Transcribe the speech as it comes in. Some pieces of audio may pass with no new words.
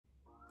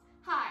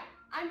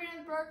I'm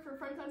Meredith Burke for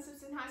Franklin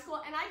Simpson High School,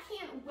 and I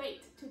can't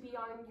wait to be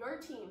on your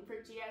team for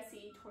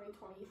GSE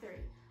 2023.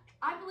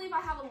 I believe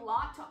I have a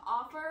lot to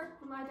offer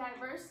with my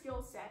diverse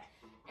skill set,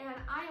 and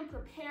I am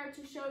prepared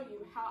to show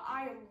you how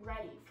I am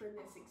ready for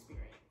this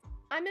experience.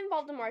 I'm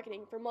involved in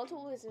marketing for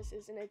multiple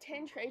businesses and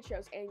attend trade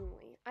shows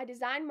annually. I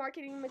design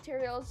marketing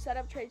materials, set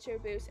up trade show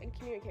booths, and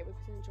communicate with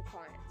potential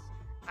clients.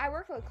 I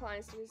work with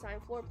clients to design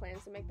floor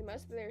plans to make the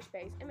most of their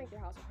space and make their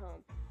house a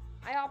home.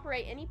 I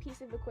operate any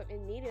piece of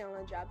equipment needed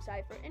on a job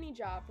site for any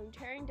job, from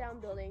tearing down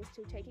buildings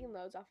to taking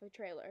loads off a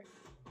trailer.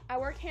 I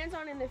work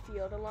hands-on in the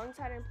field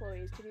alongside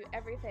employees to do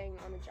everything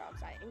on a job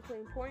site,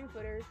 including pouring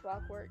footers,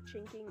 block work,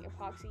 chinking,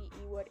 epoxy,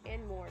 e-wood,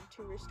 and more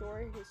to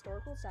restore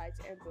historical sites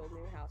and build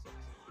new houses.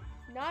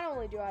 Not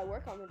only do I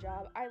work on the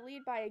job, I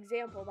lead by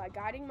example by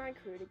guiding my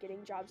crew to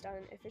getting jobs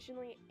done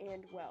efficiently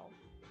and well.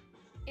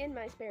 In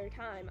my spare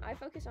time, I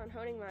focus on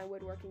honing my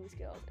woodworking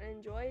skills and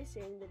enjoy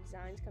seeing the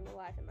designs come to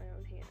life in my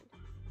own hand.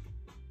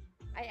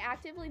 I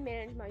actively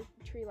manage my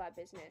tree lab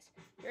business.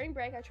 During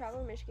break, I travel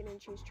to Michigan and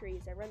choose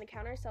trees. I run the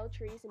counter, sell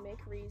trees, and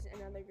make wreaths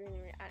and other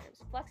greenery items.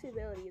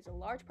 Flexibility is a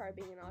large part of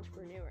being an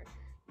entrepreneur.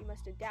 You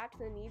must adapt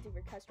to the needs of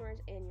your customers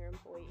and your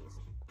employees.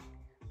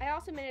 I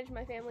also manage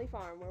my family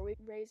farm, where we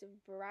raise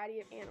a variety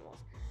of animals.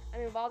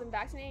 I'm involved in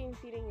vaccinating,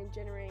 feeding, and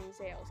generating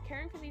sales.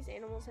 Caring for these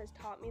animals has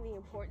taught me the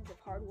importance of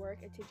hard work,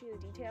 attention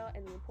to detail,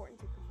 and the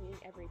importance of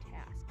completing every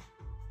task.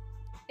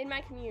 In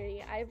my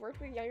community, I have worked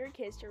with younger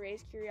kids to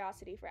raise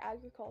curiosity for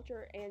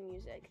agriculture and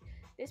music.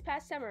 This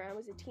past summer, I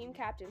was a team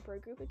captain for a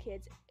group of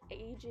kids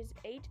ages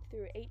 8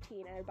 through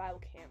 18 at a Bible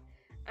camp.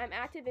 I'm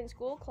active in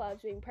school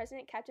clubs, being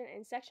president, captain,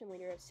 and section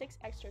leader of 6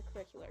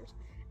 extracurriculars.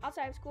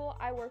 Outside of school,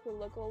 I work with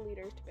local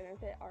leaders to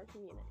benefit our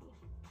community.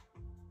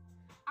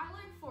 I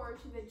look forward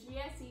to the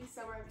GSE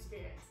summer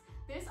experience.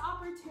 This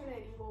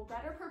opportunity will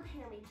better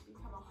prepare me to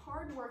become a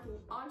hard-working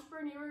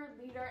entrepreneur,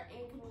 leader,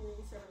 and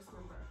community service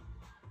member.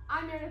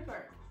 I'm Meredith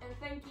Burke, and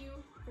thank you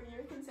for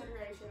your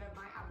consideration of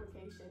my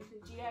application to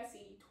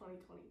GSE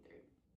 2023.